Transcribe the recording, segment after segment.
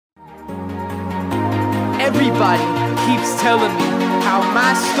Everybody keeps telling me how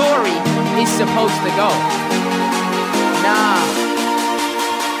my story is supposed to go. Nah,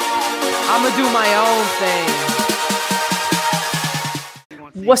 I'ma do my own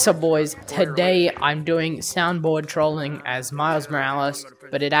thing. What's up, boys? Today I'm doing soundboard trolling as Miles Morales,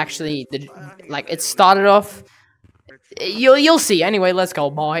 but it actually, it started off. You'll see. Anyway, let's go,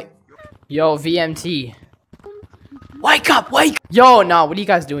 boy. Yo, VMT. Wake up, wake! Yo, nah, what are you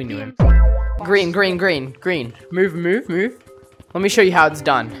guys doing to him? Green. Move. Let me show you how it's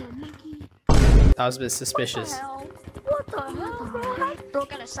done. That was a bit suspicious.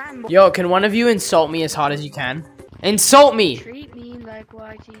 Yo, can one of you insult me as hard as you can? Insult me! Treat me like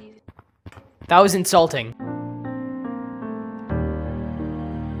YT. That was insulting.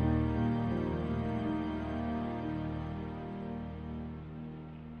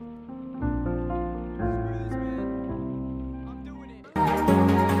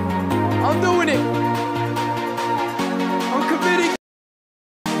 I'm doing it! I'm committing!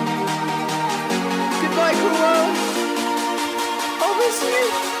 Goodbye, cool world! I'll miss you!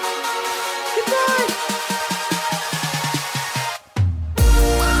 Goodbye!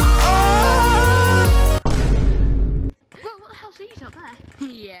 What the hell is up there?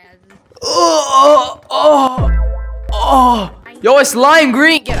 Yes. Oh! Yo, it's lime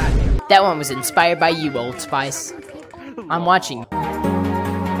green! Get out of here! That one was inspired by you, Old Spice. I'm watching.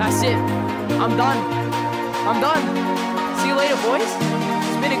 That's it. I'm done. See you later, boys.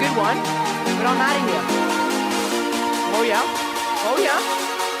 It's been a good one, but I'm out of here. Oh yeah.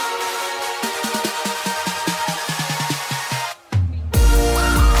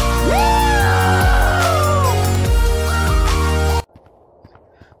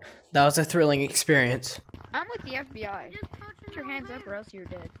 That was a thrilling experience. I'm with the FBI. Put your hands up or else you're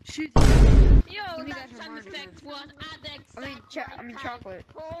dead. Shoot. Yo, that's sound effect one. I mean chocolate.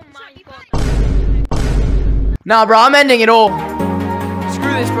 Oh my god. Nah, bro, I'm ending it all.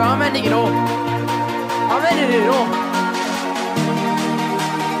 Screw this, bro. I'm ending it all. I'm ending it all.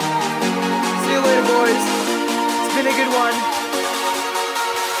 See you later, boys. It's been a good one.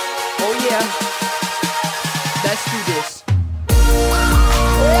 Oh yeah. Let's do this.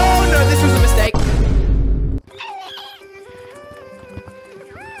 Oh no, this was a mistake.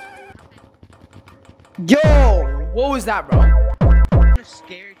 Yo, what was that, bro?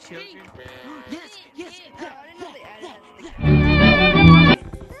 Scare children. Yes.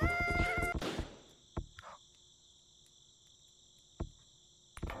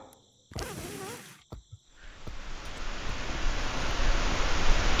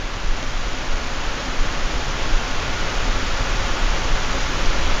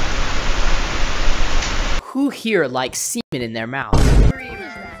 Who here likes semen in their mouth?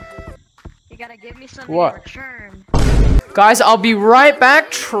 You gotta give me something What? in return. Guys, I'll be right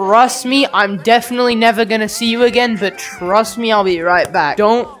back. Trust me, I'm definitely never gonna see you again, but trust me, I'll be right back.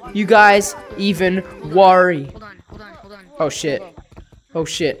 Don't you guys even worry. Hold on. Oh shit. Oh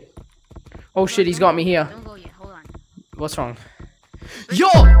shit, he's got me here. Don't go yet, hold on. What's wrong? Yo!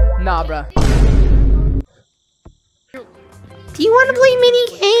 Nah, bruh. Do you wanna play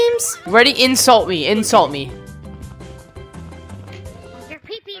mini games? Ready? Insult me. Your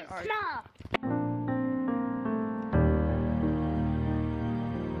pee-pee is small.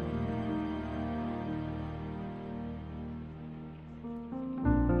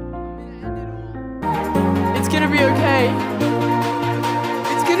 It's gonna be okay.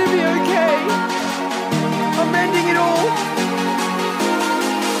 I'm ending it all.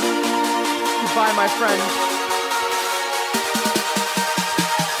 Goodbye, my friend.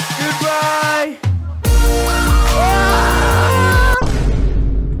 Goodbye.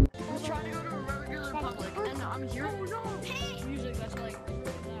 I was trying to go to a regular public and I'm hearing music that's like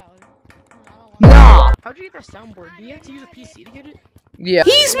loud. Nah. How'd you get that soundboard? Do you have to use a PC to get it? Yeah.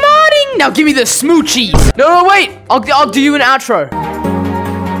 He's modding. Now give me the smoochies. No, wait. I'll do you an outro. Goodbye.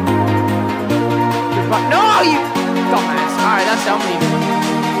 No, you dumbass. All right, that's I'm leaving.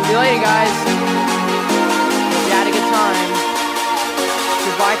 See you later, guys. Hope you had a good time.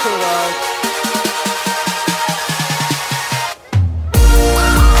 Goodbye, cool world.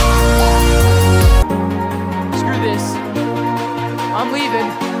 Screw this. I'm leaving.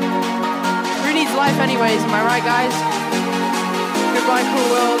 Who needs life anyways? Am I right, guys? Goodbye, cool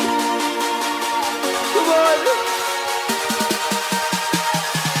world. Come on.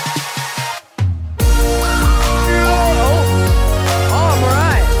 Oh, I'm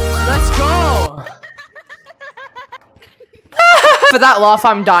alright. Let's go. For that laugh,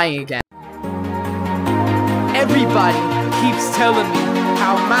 I'm dying again. Everybody keeps telling me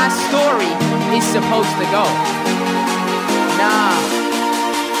how my story is supposed to go. Nah,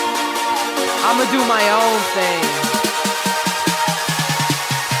 I'ma do my own thing.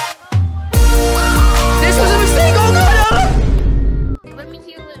 This was a mistake! Oh no! Let me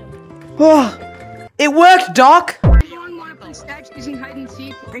heal him. Oh, it worked, Doc! Anyone want to play stats using hide and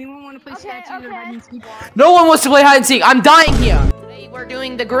seek? Anyone want to play stats using hide and seek? No one wants to play hide and seek. I'm dying here. Today we're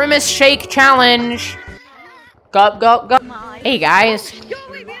doing the Grimace Shake Challenge. Go, go, go. Hey, guys. Yo,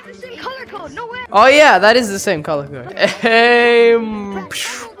 wait, we have the same color code. No way. Oh, yeah, that is the same color code. Hey,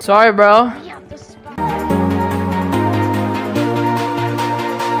 sorry, bro. We have the spot.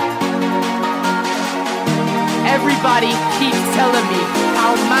 Everybody keeps telling me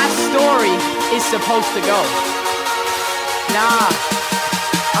how my story is supposed to go. Nah,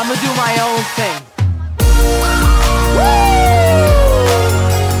 I'ma do my own thing.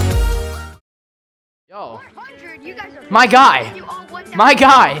 Yo, 100, you guys are my guy, you all won. my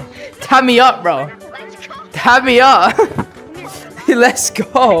guy, tap me up, bro. Let's go. Tap me up. Let's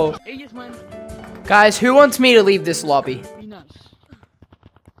go. Hey, yes, man. Guys, who wants me to leave this lobby? Be nuts.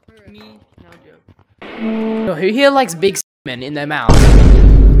 Me, no joke. Yo, who here likes big semen in their mouth?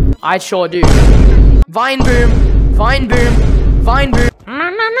 I sure do. Vine boom, vine boom, vine boom.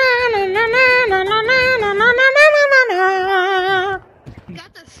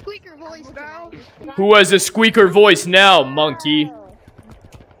 Got the squeaker voice, bro. Who has a squeaker voice now, monkey?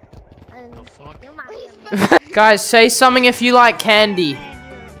 Guys, say something if you like candy.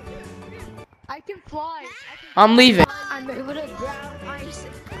 I can fly. I'm leaving. I'm able to grab ice.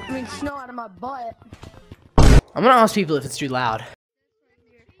 I mean, snow out of my butt. I'm gonna ask people if it's too loud.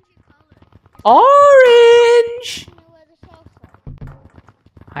 Orange!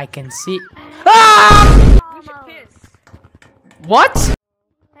 I can see. Ah! We should piss. What?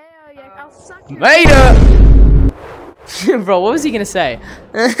 Hell yeah, I'll suck your Later! Bro, what was he gonna say?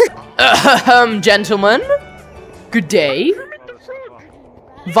 Gentlemen. Good day.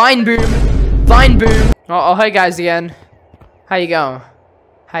 Vine boom. Vine boom. Oh, hey guys again. How you going?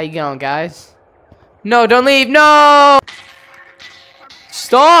 How you going, guys? No, don't leave. No!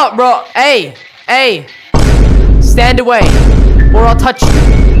 Stop, bro. Hey. Hey. Stand away. Or I'll touch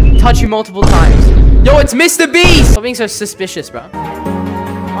you. Touch you multiple times. Yo, it's Mr. Beast! Stop being so suspicious, bro.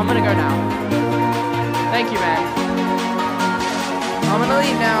 I'm gonna go now. Thank you, man. I'm gonna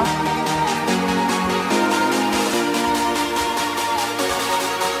leave now.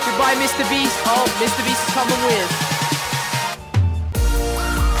 Goodbye, Mr. Beast. Oh, Mr. Beast is coming with.